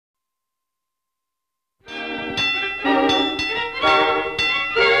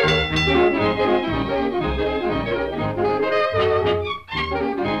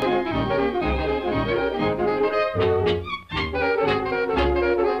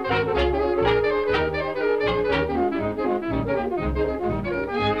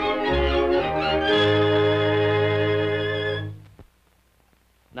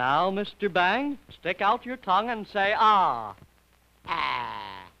Mr. Bang, stick out your tongue and say, ah. Ah.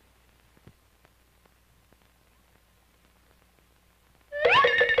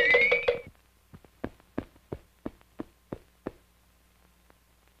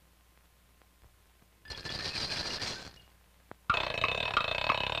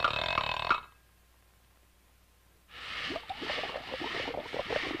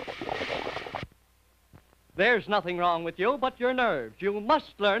 There's nothing wrong with you but your nerves. You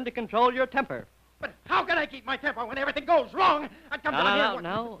must learn to control your temper. But how can I keep my temper when everything goes wrong? I come down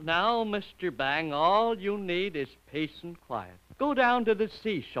here... Now, Mr. Bang, all you need is peace and quiet. Go down to the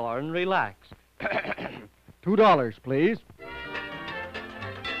seashore and relax. $2, please.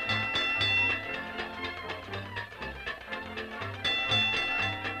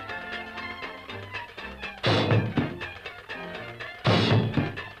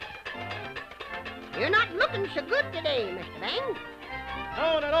 You're not looking so good today, Mr. Bang.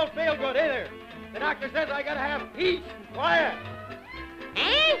 No, and I don't feel good either. The doctor says I gotta have peace and quiet.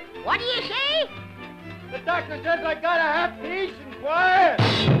 Eh? What do you say? The doctor says I gotta have peace and quiet.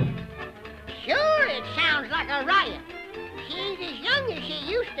 Sure, it sounds like a riot. She ain't as young as she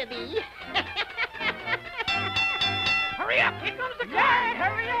used to be. Hurry up! Here comes the car!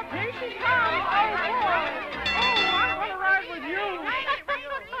 Hurry up! Here she comes! Oh, boy! Oh, I want to ride with you!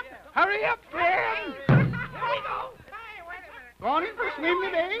 Hurry up, friend! Here we go! Going in for a swim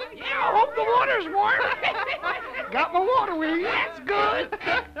today? Yeah, I hope the water's warm. Got my water wings. That's good.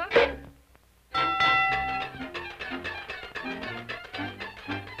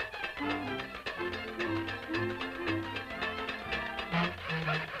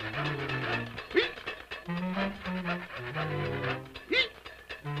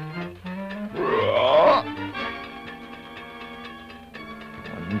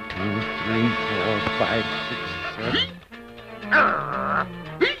 One, two, three, 4, 5, 6, 7.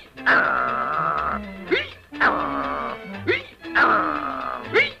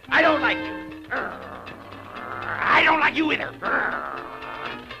 I don't like you. I don't like you either.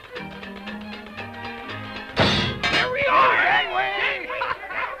 There we are, anyway.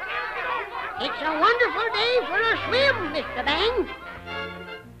 It's a wonderful day for a swim, Mr. Bang.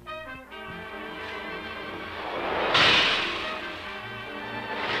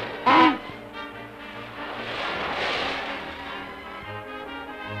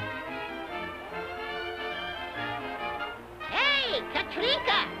 Hey,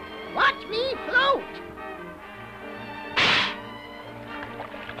 Katrina, watch me float.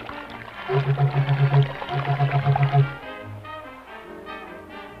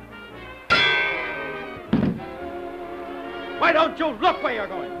 Why don't you look where you're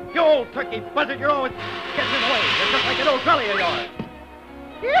going? You old turkey buzzard, you're always getting in the way. You're just like an old trolley of yours.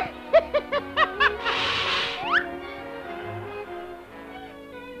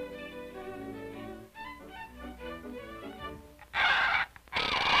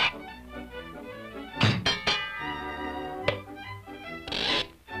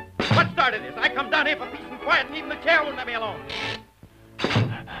 What started this? I come down here for peace and quiet, and even the chair won't let me alone.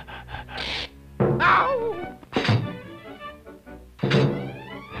 Ow!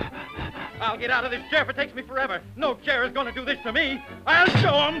 I'll get out of this chair if it takes me forever. No chair is going to do this to me. I'll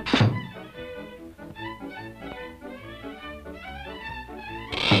show 'em.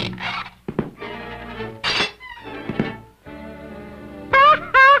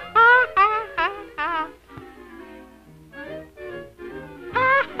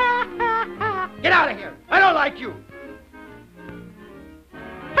 Get out of here. I don't like you.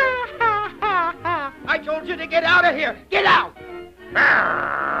 I told you to get out of here. Get out.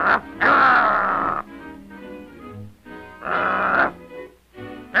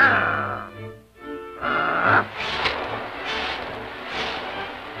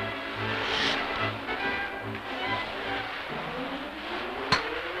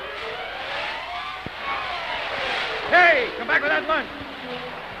 Hey, come back with that lunch.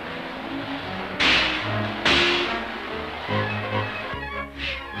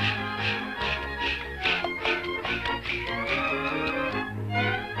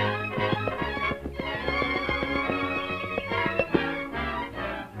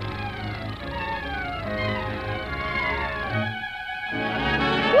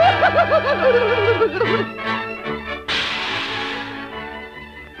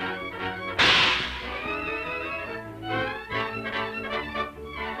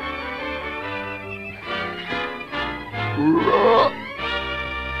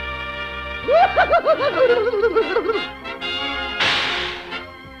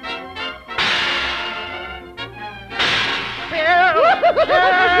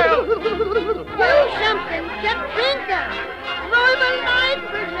 Do something, Katrina. Louisville life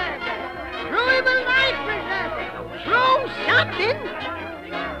preserver. Louisville life preserver. Throw something.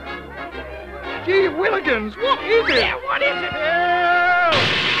 Gee Willikins, what is it? Yeah, what is it? Help!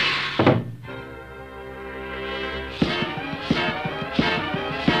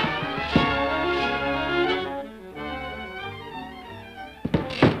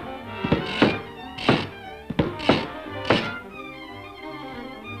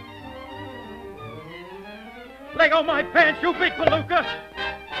 Leg on my pants, you big palooka!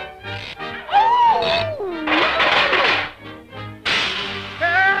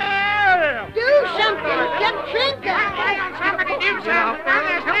 Help! Do something. Get Trinker. Somebody do something.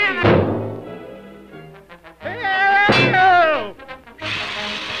 Help!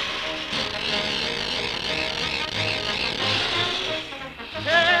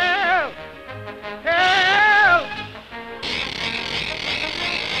 Help! Help!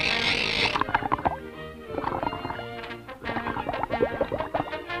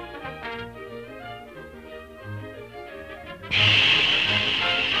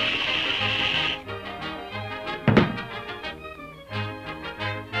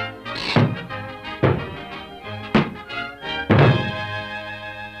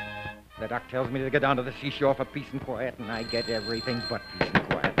 The doc tells me to get down to the seashore for peace and quiet, and I get everything but peace and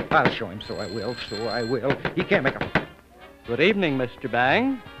quiet. I'll show him, so I will, so I will. He can't make a... Good evening, Mr.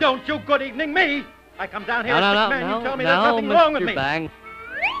 Bang. Don't you good evening me! I come down here No, as no, sick man, no, you tell me no, there's nothing wrong with Mr. me. Bang.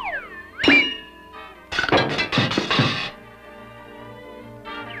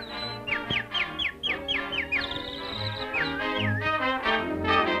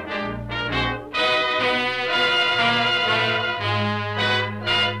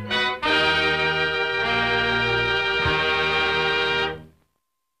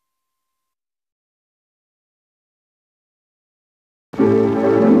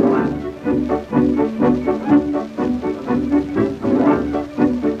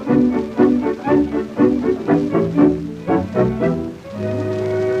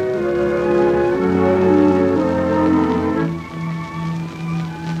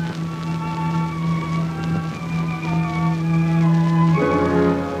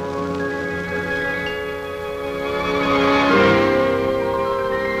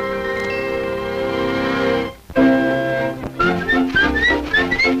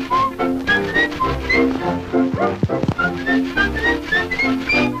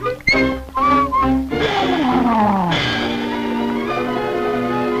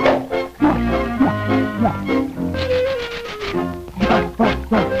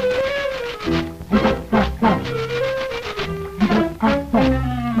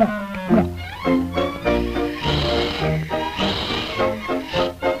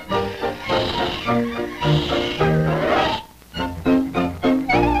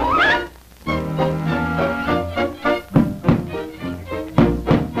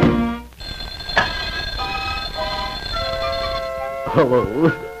 Hello?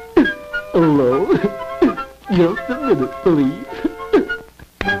 Hello? Just a minute, please.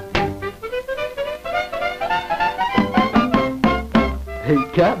 Hey,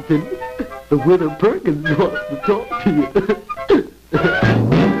 Captain, the Widow Perkins wants to talk to you.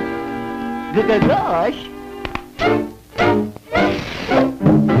 Gosh.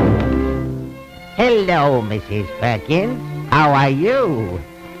 Hello, Mrs. Perkins. How are you?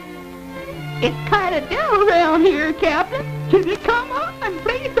 It's kind of dull around here, Captain. Can you come up and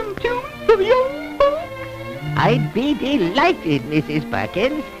play some tunes for the old folks? I'd be delighted, Mrs.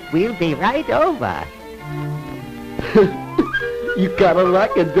 Perkins. We'll be right over. You kinda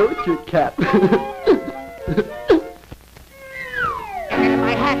like it, don't you, Cap? My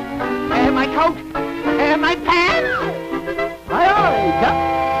hat, my coat, my pants. Aye, aye, Cap.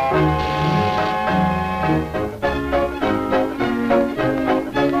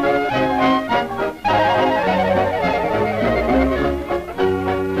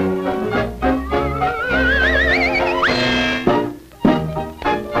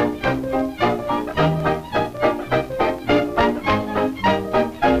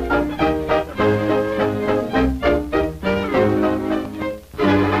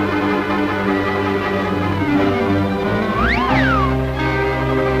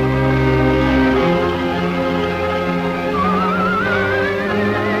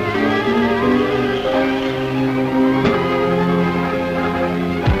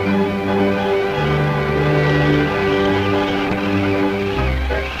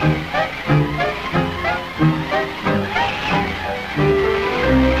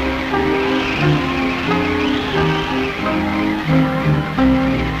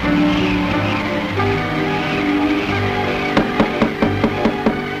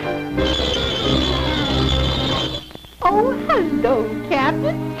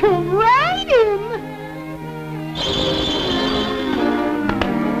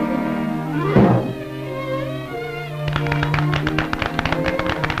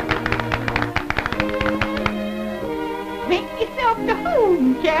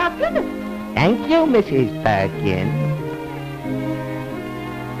 Thank you, Mrs. Perkins.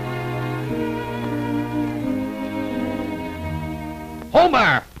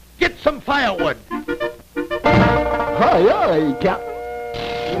 Homer, get some firewood. Aye, aye, Captain.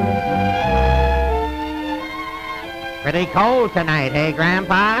 Pretty cold tonight, eh,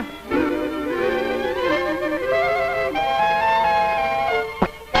 Grandpa?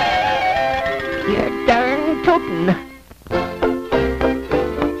 You're darn tootin'.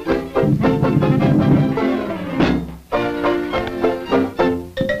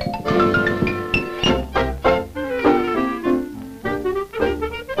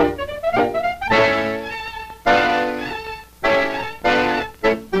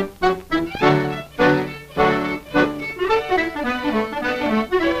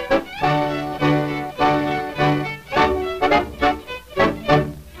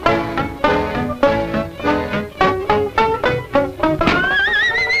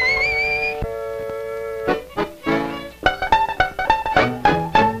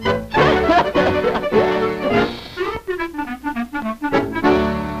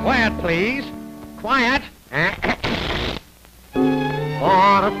 Quiet, please. Quiet.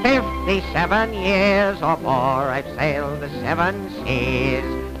 For 57 years or more, I've sailed the 7 seas.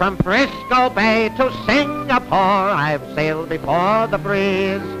 From Frisco Bay to Singapore, I've sailed before the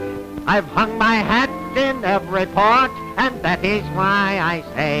breeze. I've hung my hat in every port, and that is why I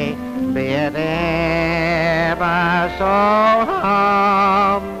say, be it ever so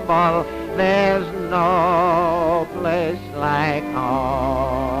humble, there's no place like home.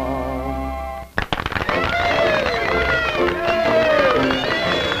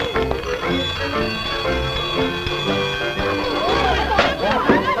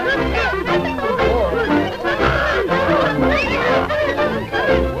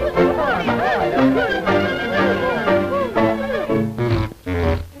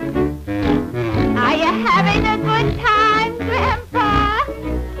 Are you having a good time, Grandpa?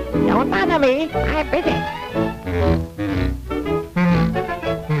 Don't bother me, I'm busy.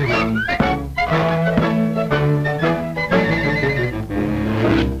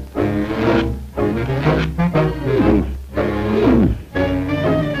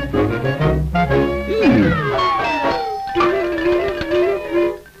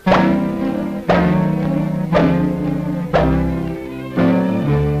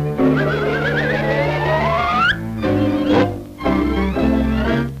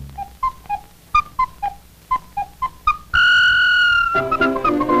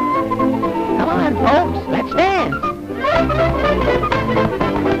 Come on, folks, let's dance.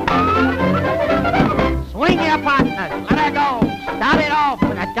 Swing your partners, let her go. Start it off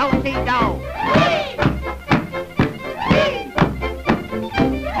with a do-si-do.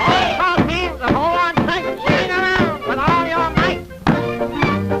 All hands and hold on tight. Swing around with all your might.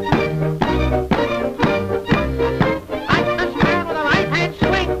 Right and stand with a right hand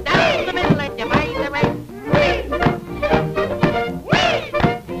swing. Down the middle and divide the ring.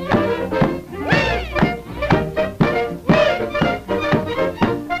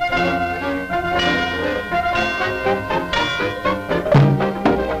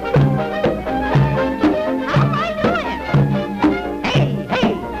 How am I doing? Hey,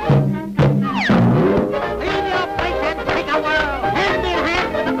 hey. Leave your place and take a whirl. Hand in hand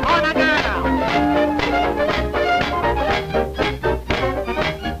with the corner girl.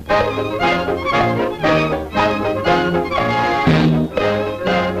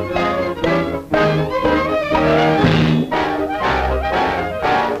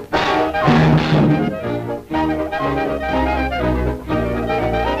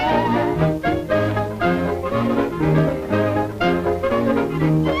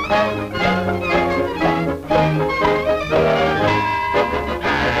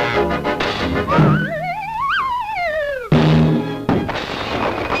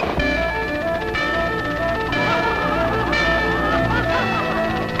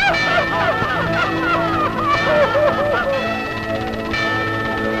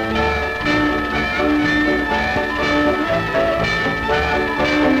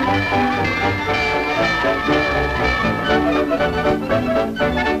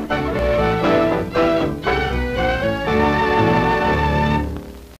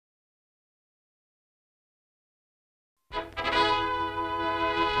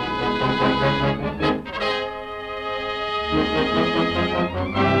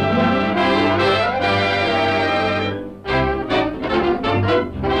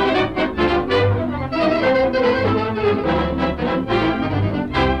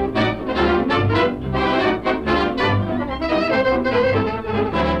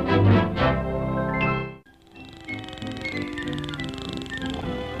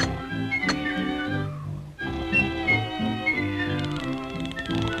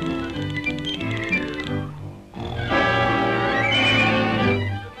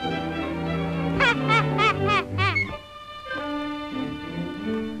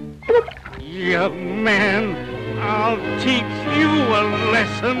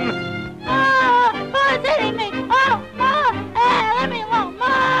 Oh, it's hitting me! Oh, let me alone,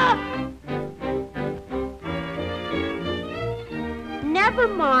 Ma! Never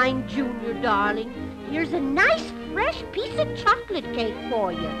mind, Junior, darling. Here's a nice, fresh piece of chocolate cake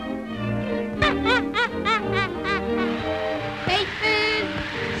for you. Papers!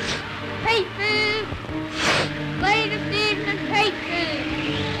 Papers! Latest evening papers!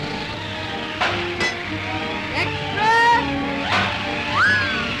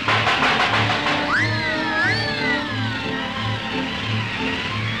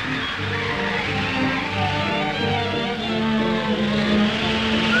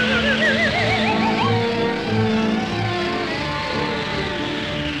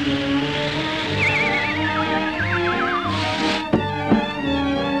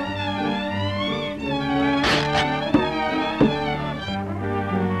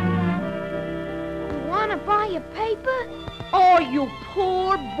 Oh, you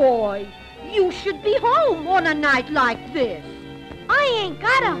poor boy. You should be home on a night like this. I ain't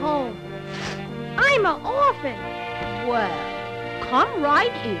got a home. I'm an orphan. Well, come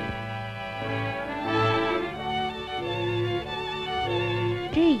right in.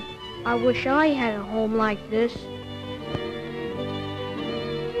 Gee, I wish I had a home like this.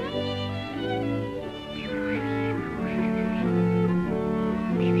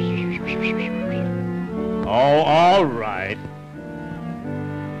 Oh, all right.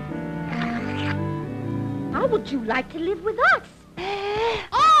 How would you like to live with us?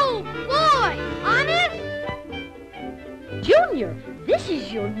 Oh, boy! Honest? Junior, this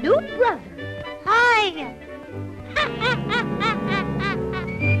is your new brother. Hi.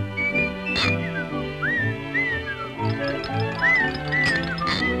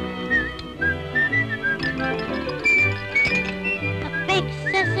 A big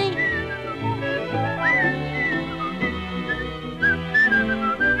sissy.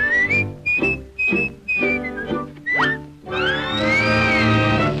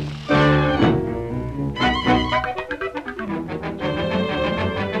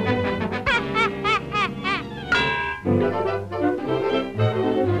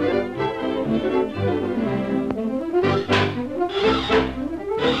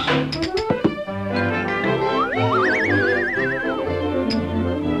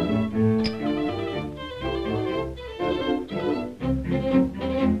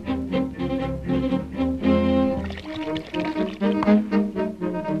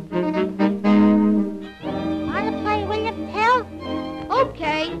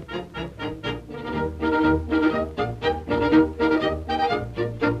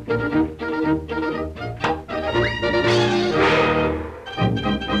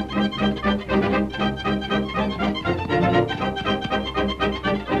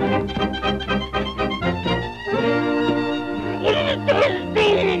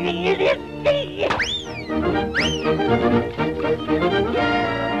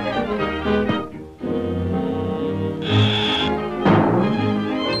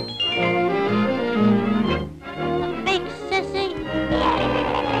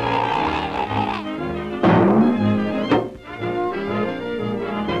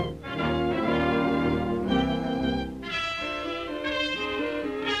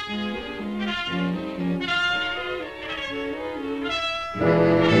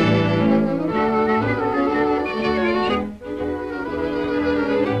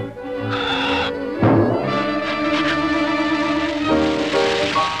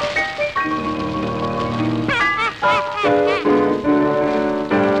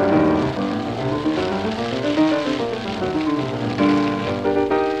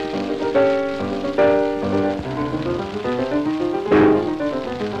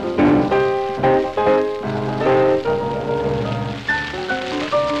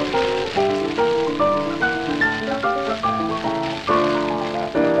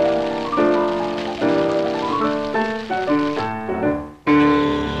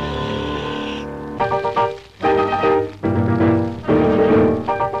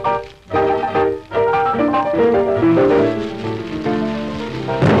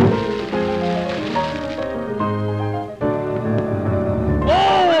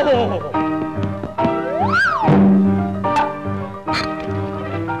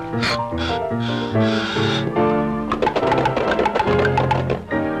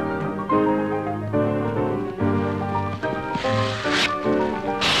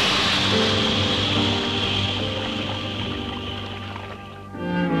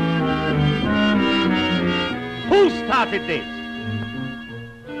 Started this?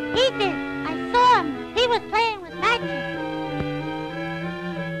 He did. I saw him. He was playing with matches.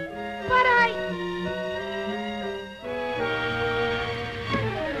 But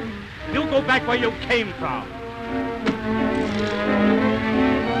You go back where you came from.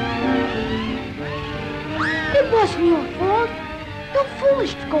 It wasn't your fault. You're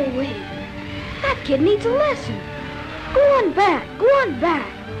foolish to go away. That kid needs a lesson. Go on back. Go on back.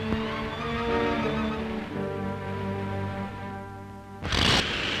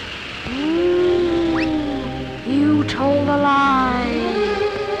 You told a lie.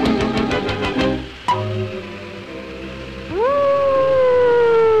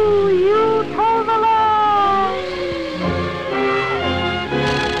 You told a lie.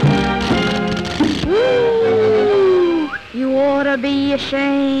 You ought to be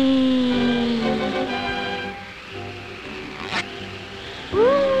ashamed.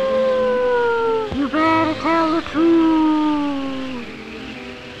 You better tell the truth.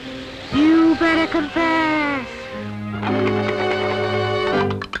 You better confess.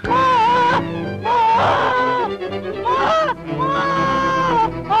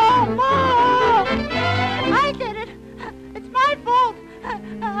 I did it. It's my fault.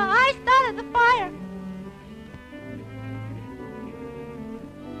 I started the fire.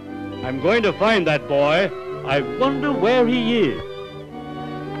 I'm going to find that boy. I wonder where he is.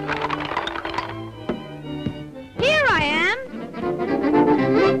 Here I am.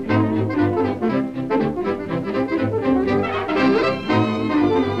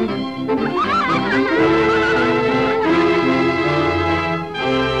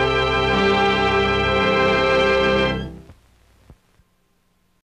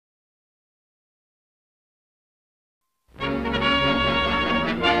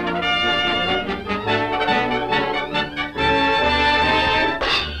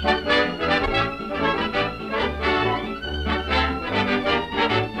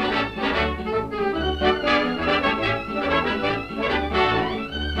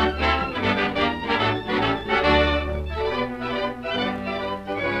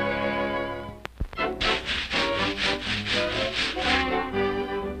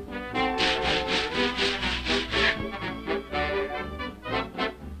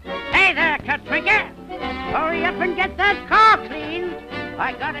 Hurry up and get that car cleaned.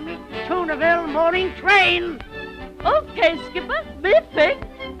 I gotta meet the TOONERVILLE morning train. Okay, Skipper. Be fixed.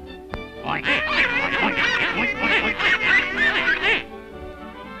 Why,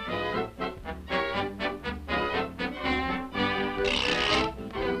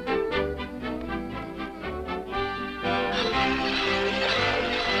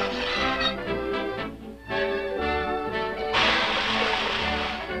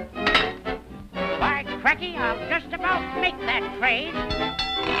 Cracky, I'll just about make that train.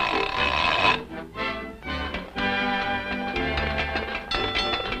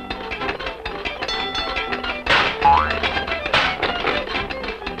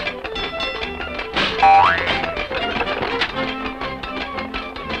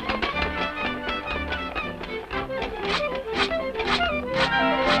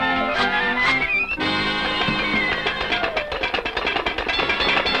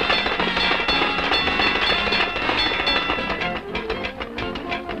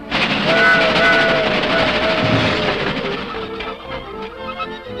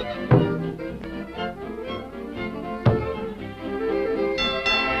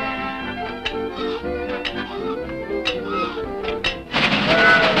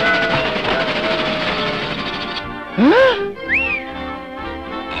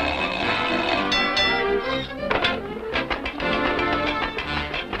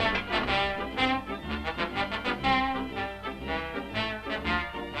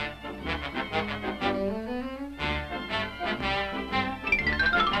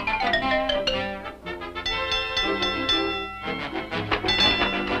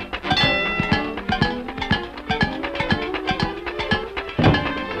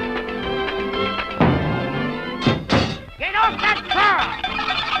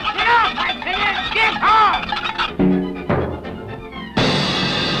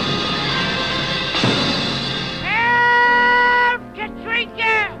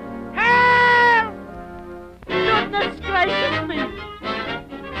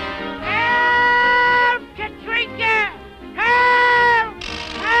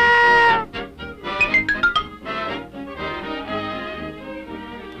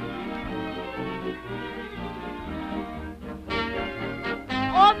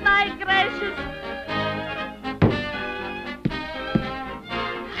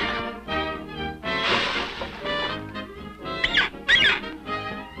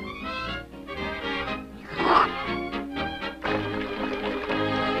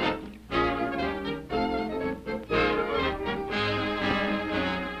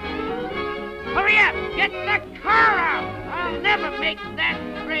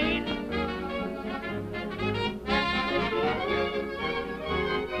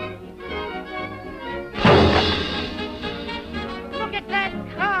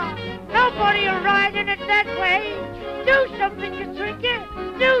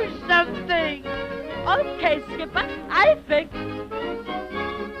 Okay, Skipper, I fix.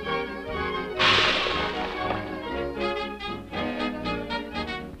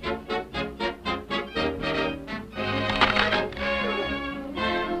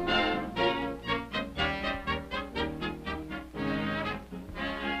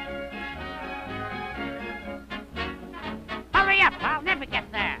 Hurry up, I'll never get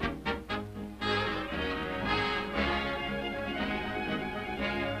there.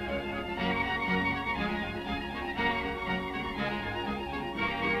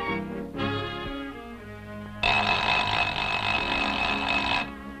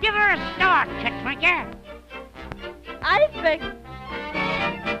 Give her a start, Chitwicker. I fix.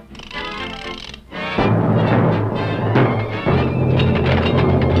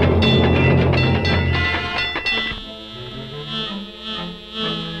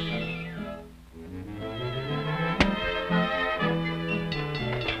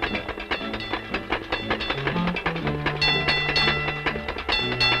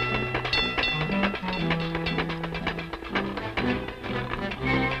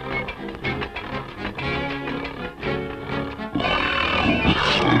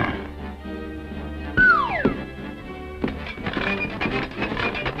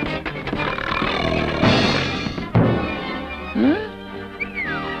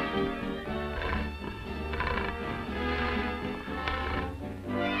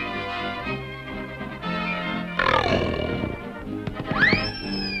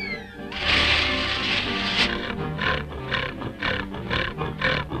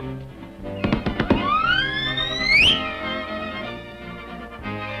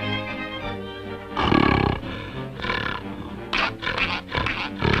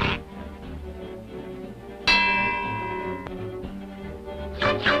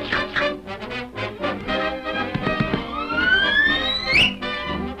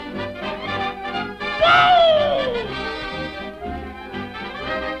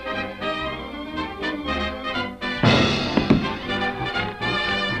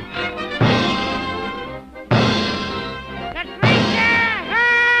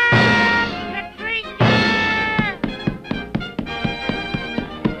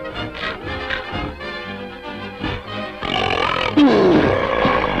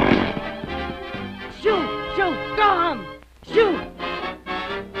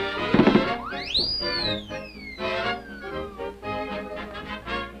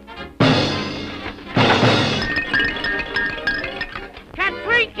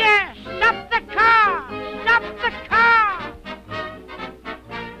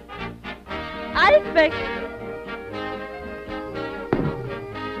 Perfect.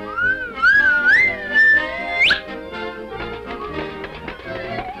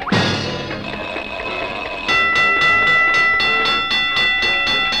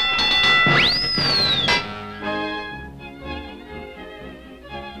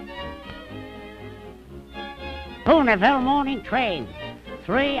 TOONERVILLE morning train.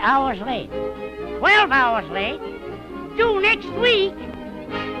 3 hours late. 12 hours late. Due next week.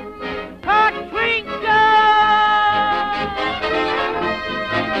 Katrina!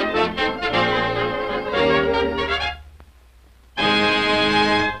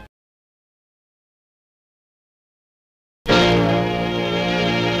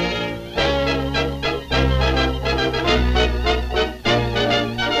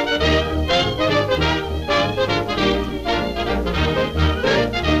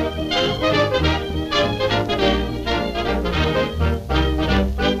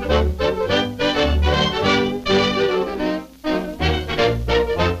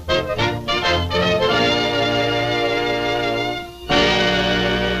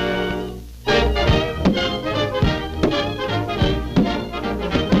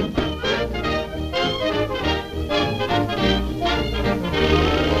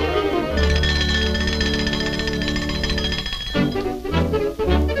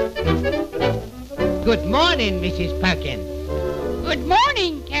 Good morning, Mrs. Perkins. Good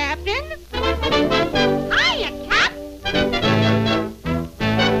morning, Captain. Hiya, Cap.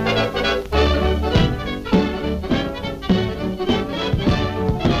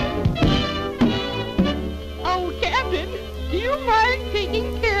 Oh, Captain, do you mind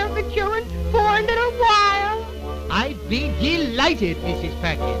taking care of the children for a little while? I'd be delighted, Mrs.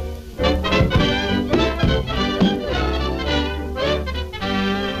 Perkins.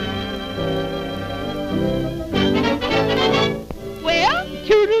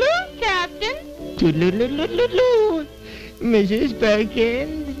 Toodaloo, Captain. Toodaloo, Mrs.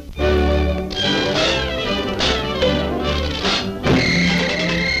 Perkins.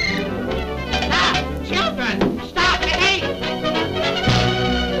 Stop! Children! Stop the gate!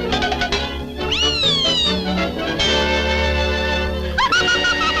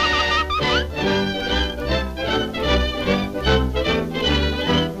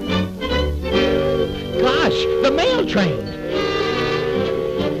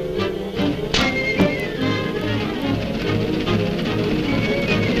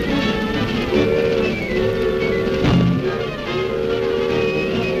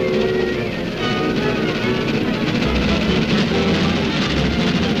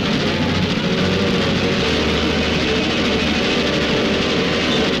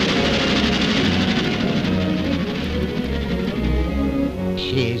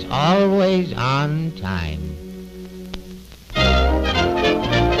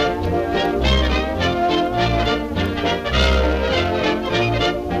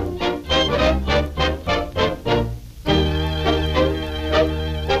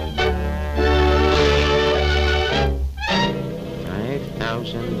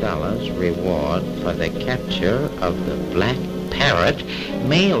 $5,000 reward for the capture of the Black Parrot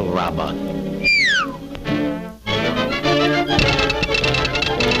mail robber.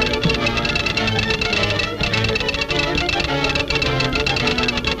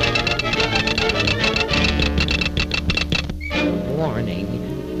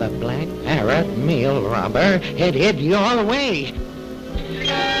 Warning, the Black Parrot mail robber headed your way.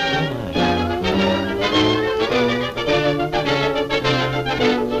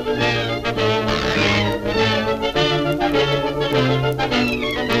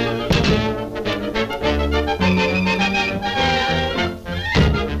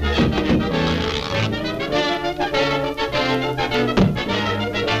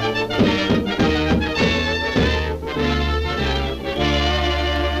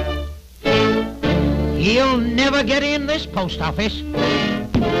 You'll never get in this post office.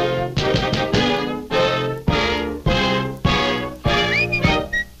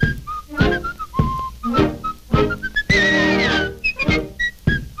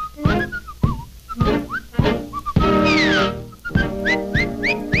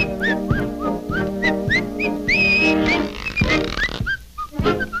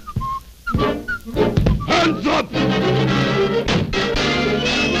 Hands up!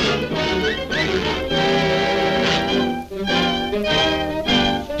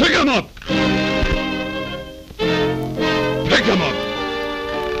 Pick him up! Pick him up!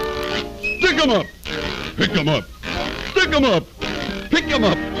 Stick him up! Pick him up! Stick him up! Pick him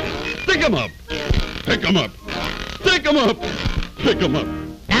up! Stick him up! Pick him up! Stick him up! Pick him up!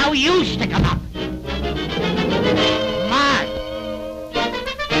 Now you stick 'em up. Mark.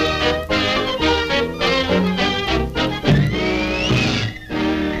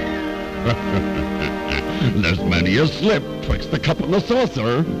 There's many a slip twixt the cup and the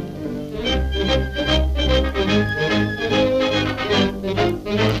saucer.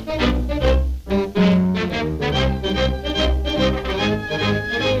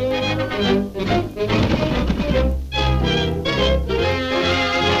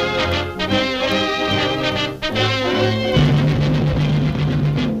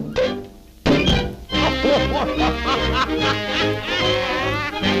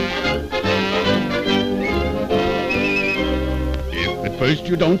 If at first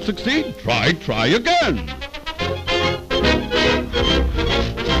you don't succeed, try again.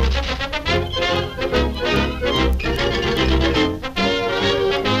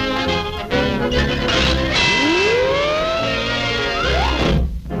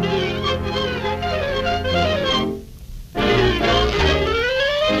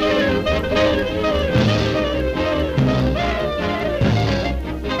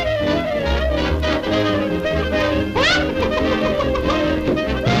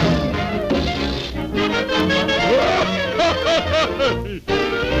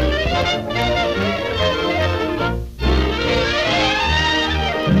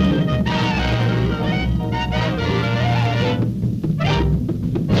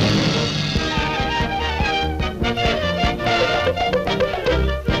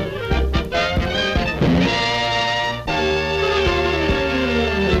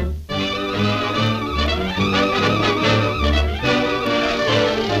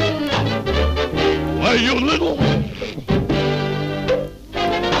 Why, you little...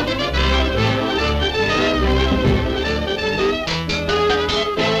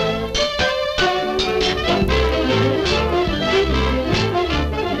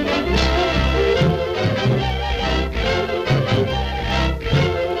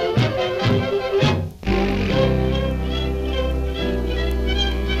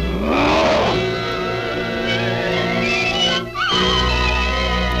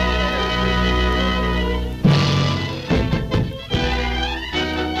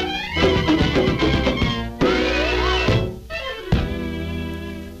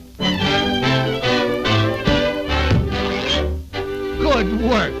 Good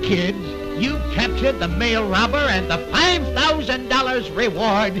work, kids. You captured the mail robber and the $5,000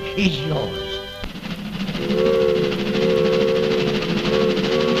 reward is yours.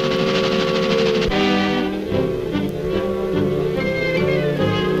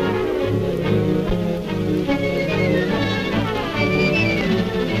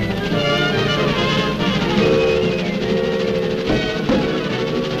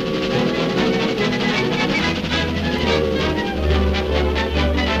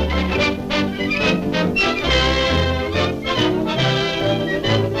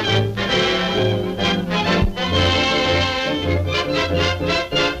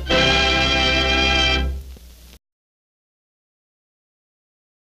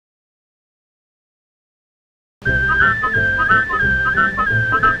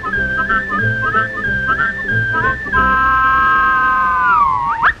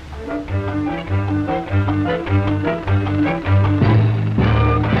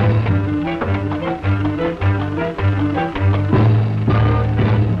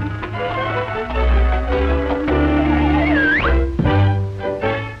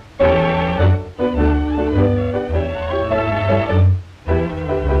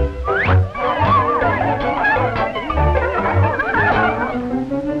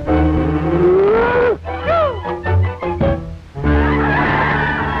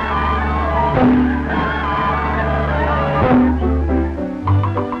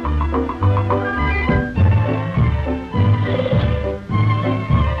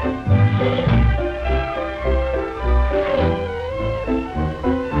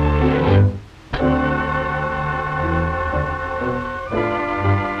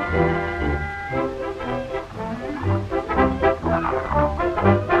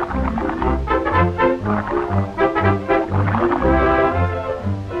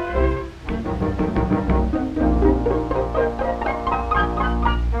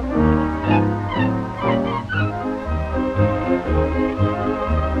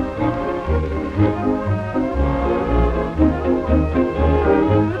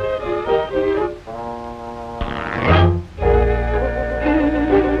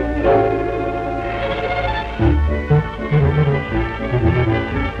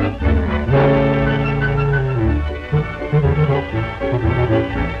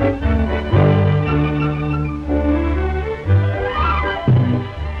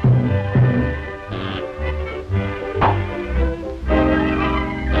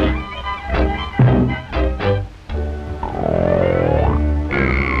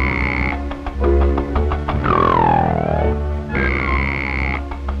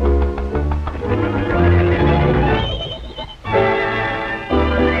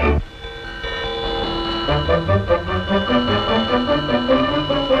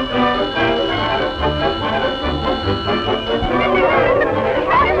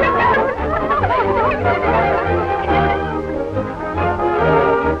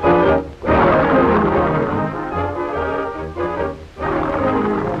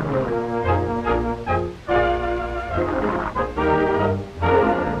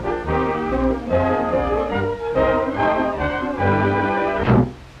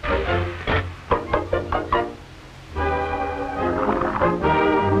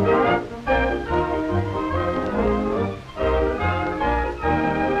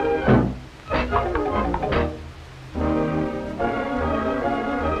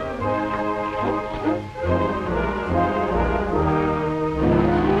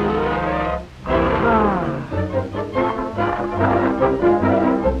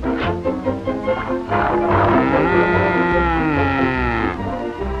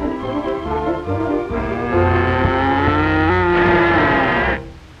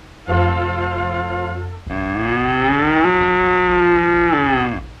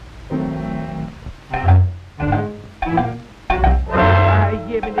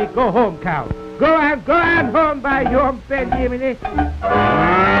 go home, cow. Go on home by your bed, Jiminy.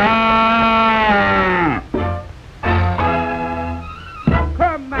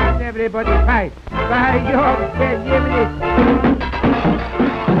 Come on, everybody, fight. By your bed, Jiminy.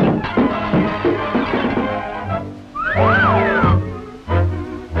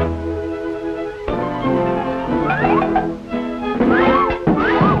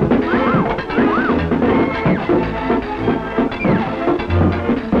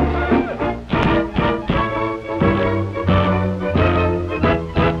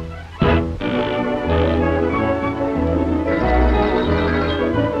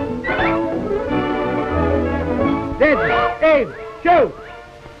 Aim, shoot!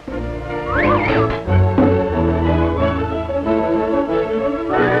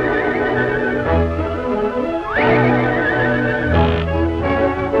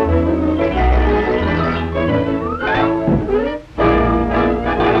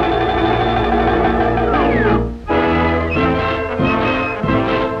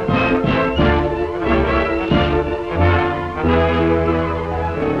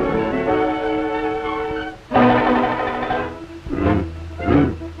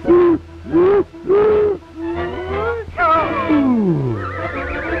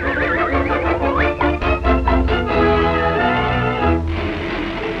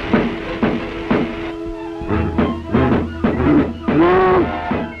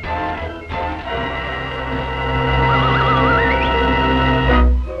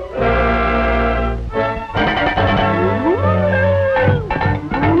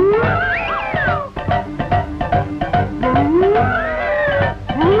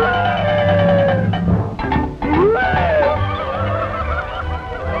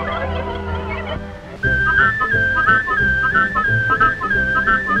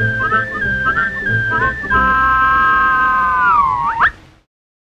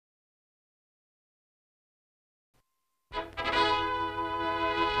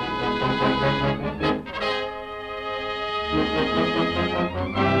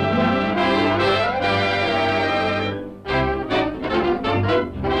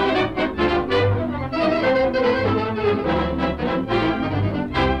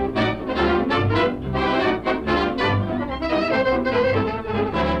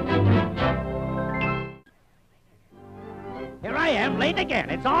 Here I am, late again.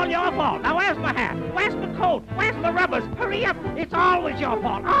 It's all your fault. Now, where's my hat? Where's my coat? Where's my rubbers? Hurry up. It's always your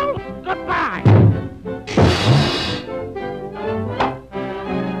fault. Oh, goodbye.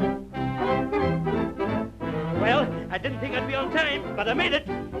 Well, I didn't think I'd be on time, but I made it.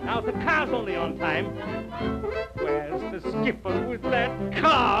 Now the car's only on time. Where's the skipper with that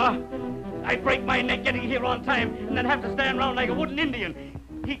car? I break my neck getting here on time and then have to stand around like a wooden Indian.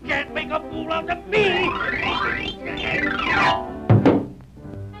 He can't make a fool out of me!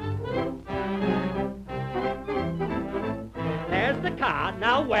 There's the car.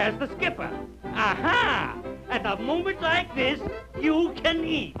 Now where's the skipper? Aha! At a moment like this, you can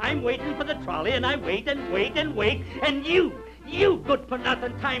eat. I'm waiting for the trolley, and I wait and wait and wait, and you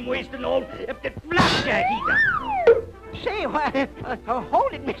good-for-nothing, time-wasting old flapjack eater. Say,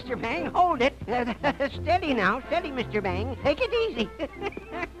 hold it, Mr. Bang, hold it. Steady now, steady, Mr. Bang. Take it easy.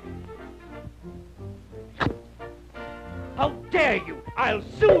 How dare you? I'll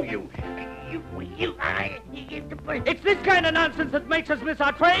sue you. It's this kind of nonsense that makes us miss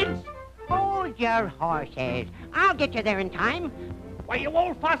our trains. Hold your horses. I'll get you there in time. Why, you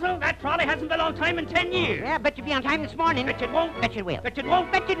old fossil, that trolley hasn't been on time in 10 years. Yeah, bet you'll be on time this morning. Bet it won't. Bet you will. Bet it won't.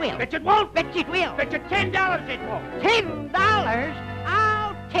 Bet it will. Bet it won't. Bet it will. Bet you $10 it won't. $10?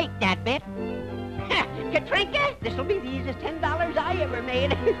 I'll take that bet. Katrinka, this'll be the easiest $10 I ever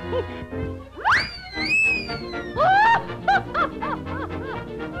made.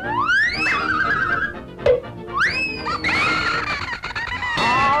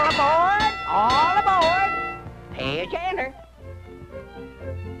 All aboard! All aboard! Pay as you enter.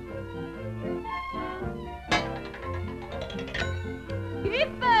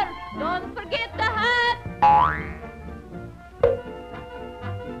 Skipper, don't forget the hat.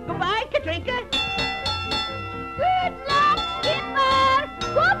 Goodbye, Katrinka. Good luck, Skipper.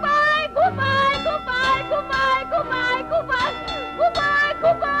 Goodbye, goodbye, goodbye, goodbye, goodbye, goodbye, goodbye, goodbye,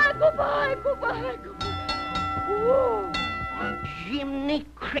 goodbye, goodbye, goodbye. Ooh. Jiminy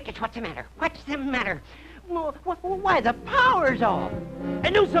crickets, what's the matter? What's the matter? Why, the power's off. I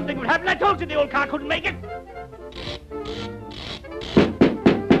knew something would happen. I told you the old car couldn't make it.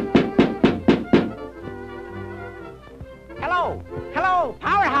 Hello, hello,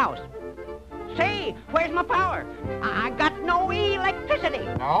 powerhouse. Say, where's my power? I got no electricity.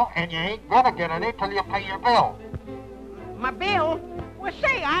 No, and you ain't gonna get any till you pay your bill. My bill? Well,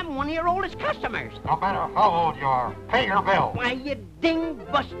 say, I'm one of your oldest customers. No matter how old you are, pay your bill. Why, you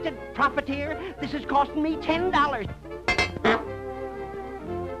ding-busted profiteer, this is costing me $10.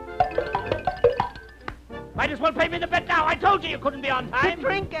 Might as well pay me the bet now. I told you couldn't be on time.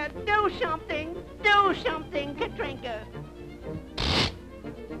 Katrinka, do something. Do something, Katrinka.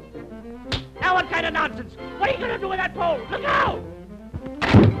 Now what kind of nonsense? What are you going to do with that pole? Look out!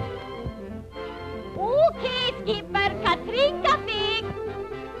 Okay, Skipper, Katrinka fix.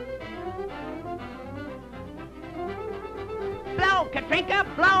 Blow, Katrinka,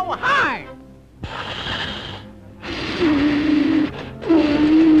 blow hard.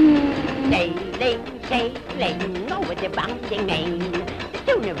 Sailing over the bounding main. The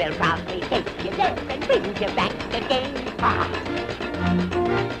TOONERVILLE probably takes you there and brings you back again.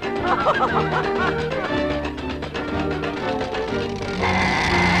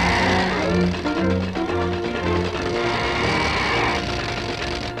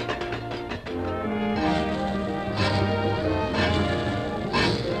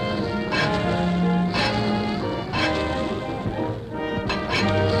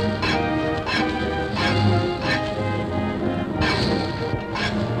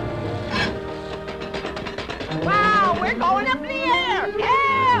 Wow, we're going up in the air.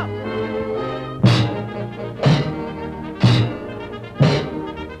 Help!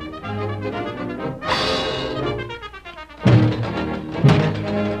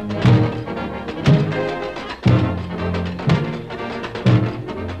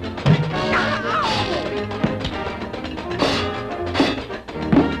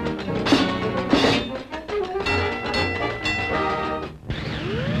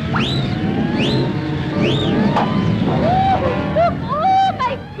 Look, oh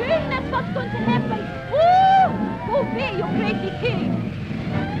my goodness, what's going to happen? Oh, go away, you crazy king.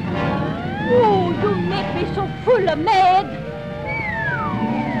 Oh, you make me so full of mad.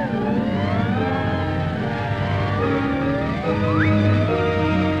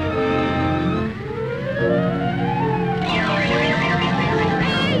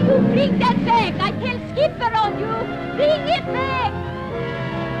 Hey, you bring that back. I tell Skipper on you. Bring it back.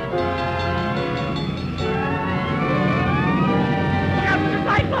 Look out for the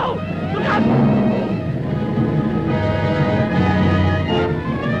side blow! Look out!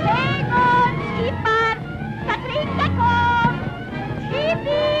 Hang on, Skipper. Katrinka kom.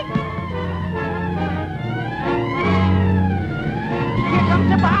 Shipping. Here comes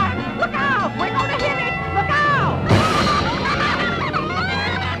the bar. Look out! We're going to hit it. Look out!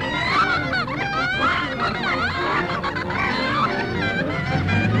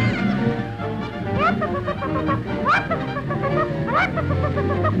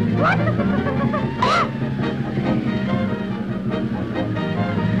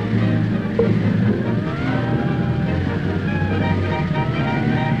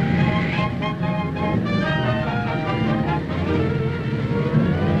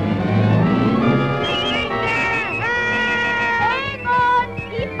 Hang on,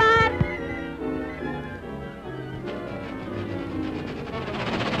 Skipper.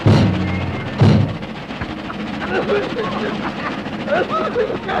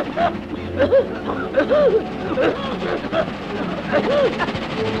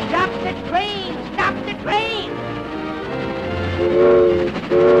 Stop the train! Stop the train!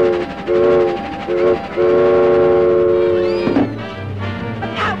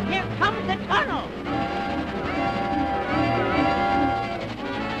 Look out! Here comes the tunnel!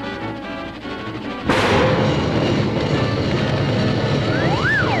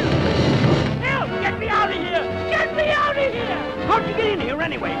 Help! Get me out of here! Get me out of here! How'd you get in here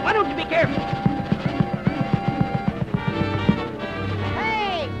anyway? Why don't you be careful?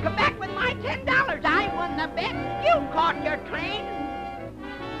 Hey, come back with my $10. I won the bet. You caught your train.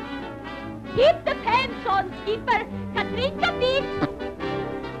 Keep the pants on, Skipper. Katrinka fix.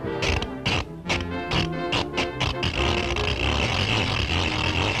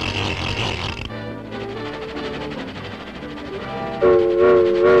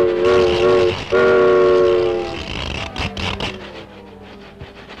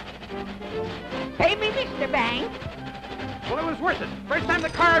 Pay me, Mr. Bank. Well, it was worth it. First time the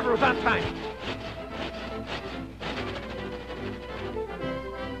car ever was on time.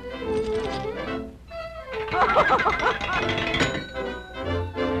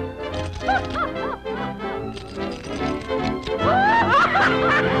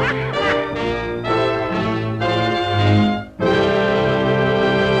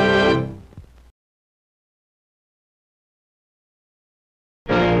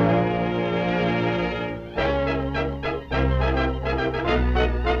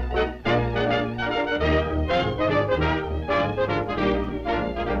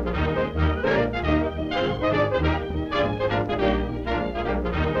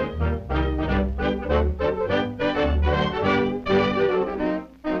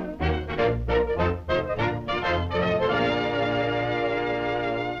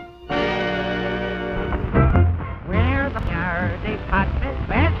 department,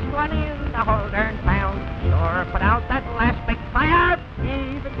 best one in the whole darn town. Sure put out that last big fire,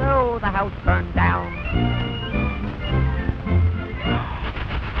 even though the house burned down.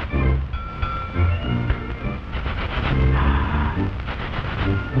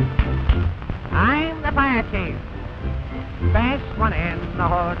 I'm the fire chief, best one in the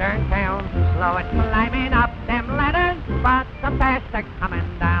whole darn town. Slow at climbing up them ladders, but the fast are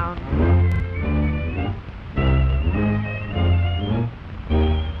coming down.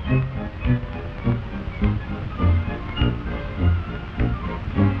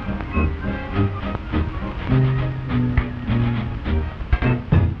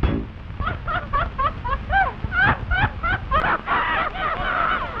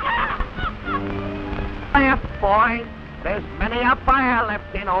 Boys, there's many a fire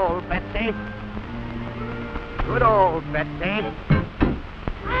left in old Betsy. Good old Betsy.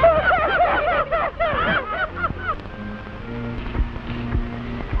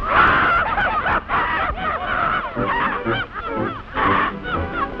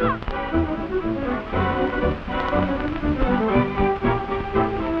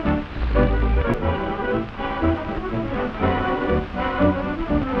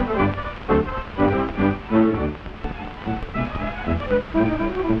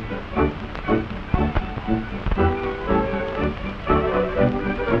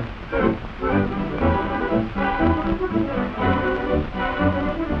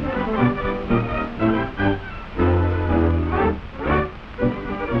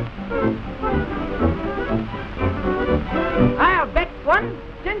 I'll bet one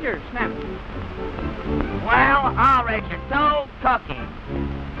ginger snap. Well, I'll raise you 2 cookies.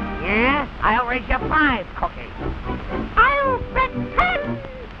 Yeah, I'll raise you 5 cookies. I'll bet 10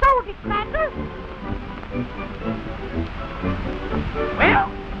 soda crackers. Well,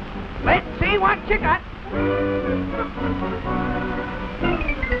 let's see what you got.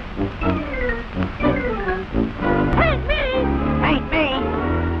 Ain't me. Ain't me.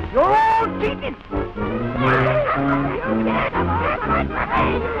 You're all cheating.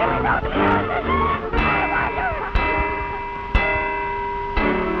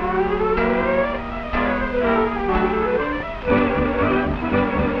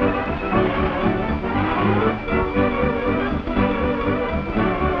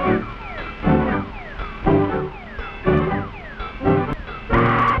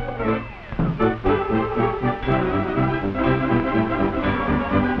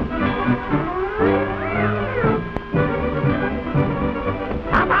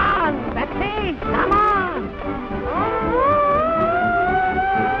 Come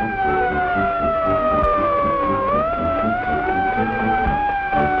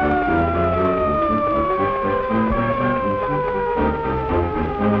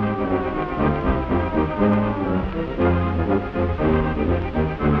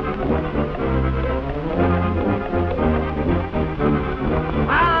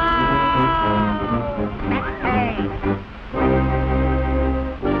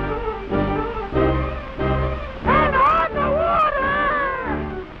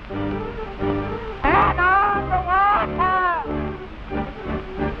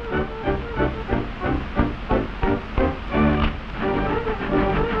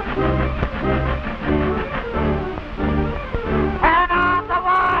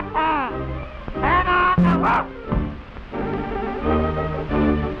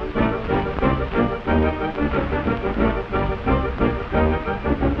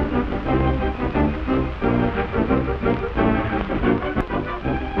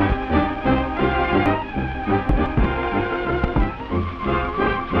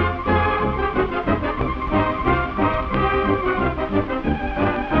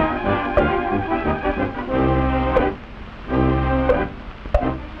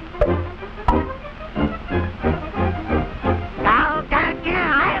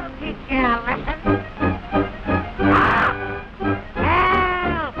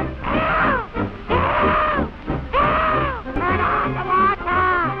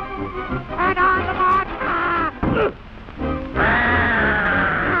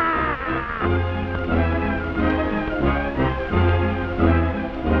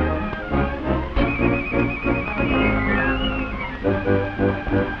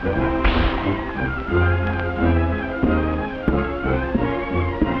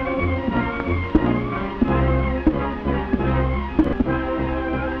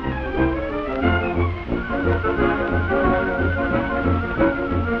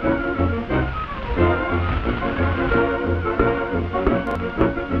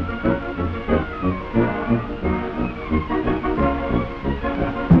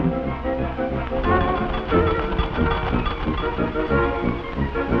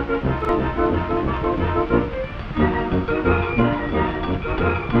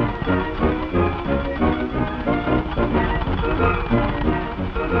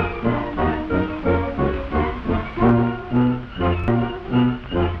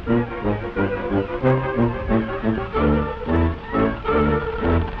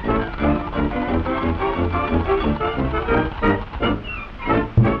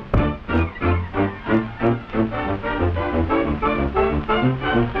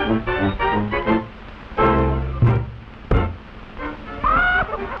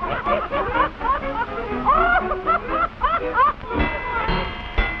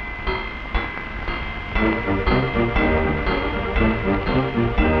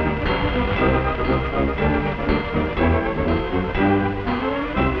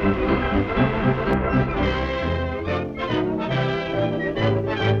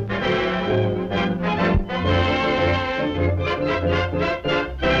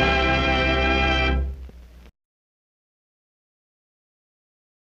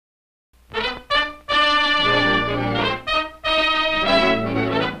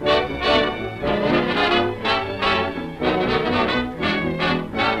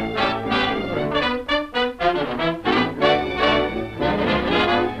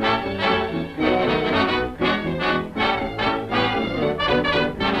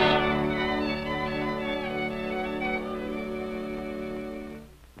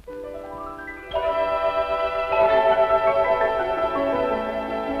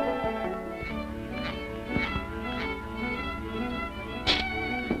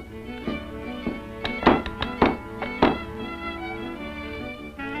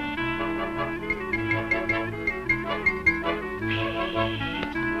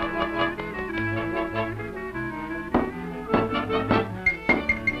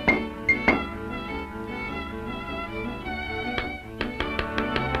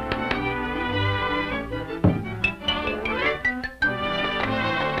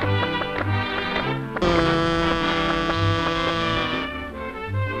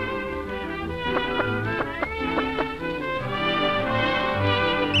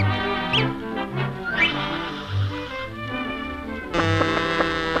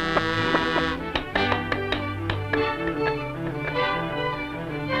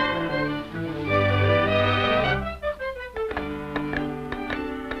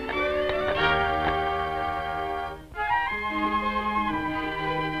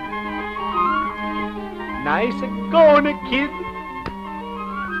Nice going, kid.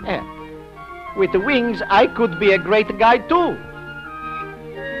 Yeah. With the wings, I could be a great guy, too.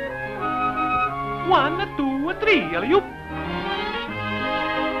 1, 2, 3, alley-oop.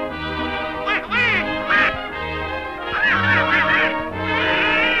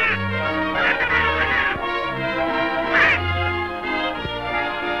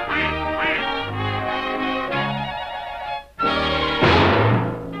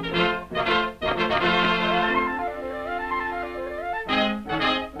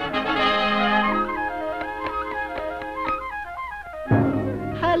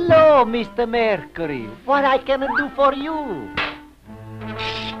 Hello, Mr. Mercury. What I can do for you?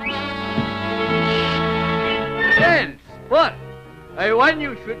 Well, Spot, I want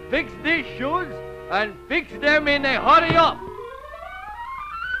you should fix these shoes and fix them in a hurry up.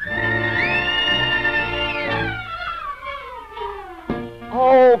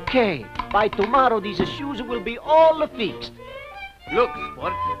 Okay. By tomorrow, these shoes will be all fixed. Look,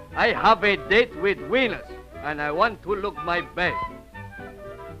 Spot, I have a date with Venus, and I want to look my best.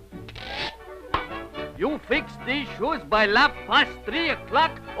 You fix these shoes by 3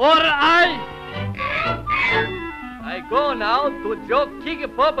 o'clock, or I go now to Joe King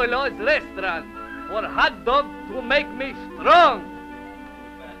Popolo's restaurant for hot dog to make me strong.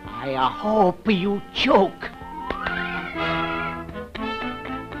 I hope you choke.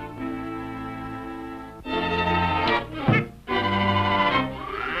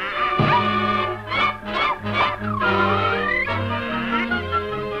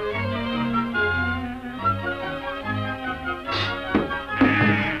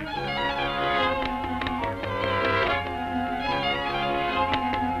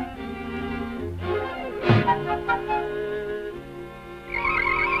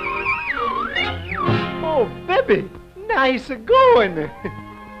 Oh, baby, nice going.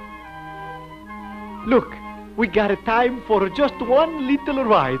 Look, we got a time for just one little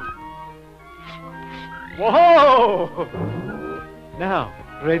ride. Whoa! Now,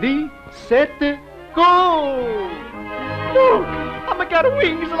 ready, set, go! Look, I'm got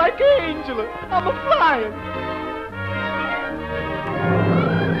wings like an angel. I'm flying.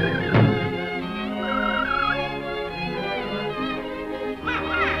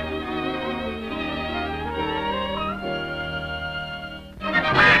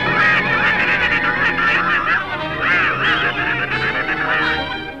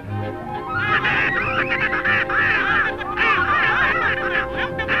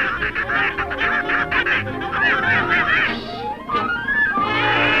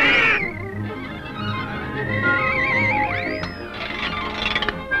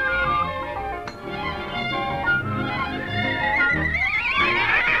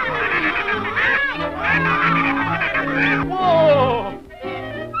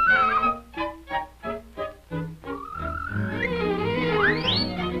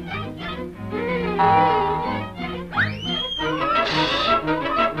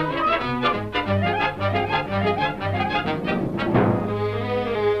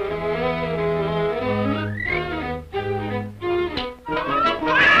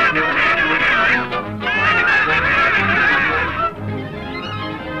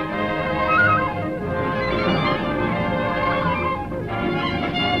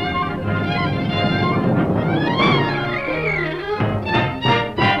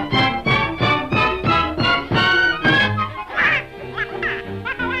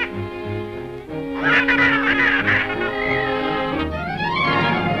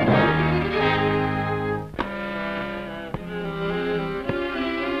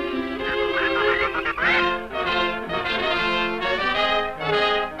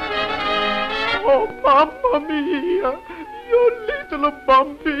 Mamma mia, you little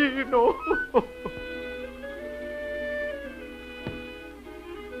bambino.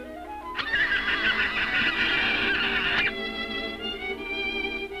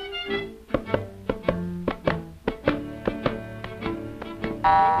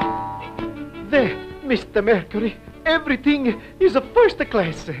 There, Mr. Mercury, everything is a first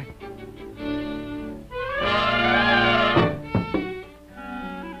class.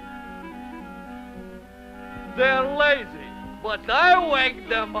 They're lazy, but I wake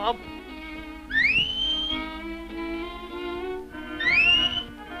them up.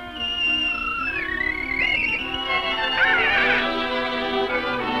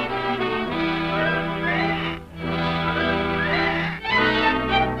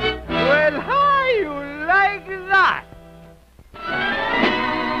 Well, how you like that?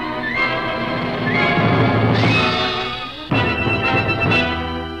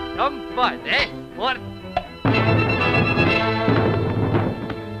 Some fun, eh? What?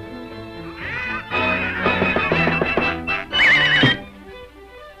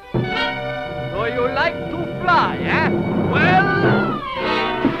 So you like to fly, eh? Well...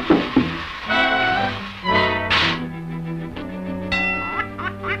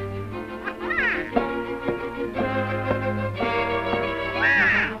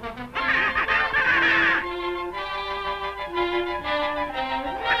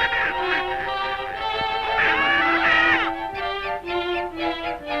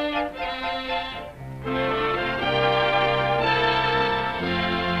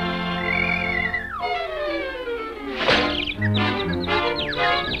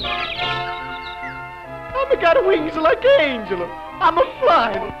 I got wings like an angel. I'm a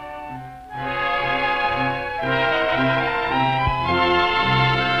flying.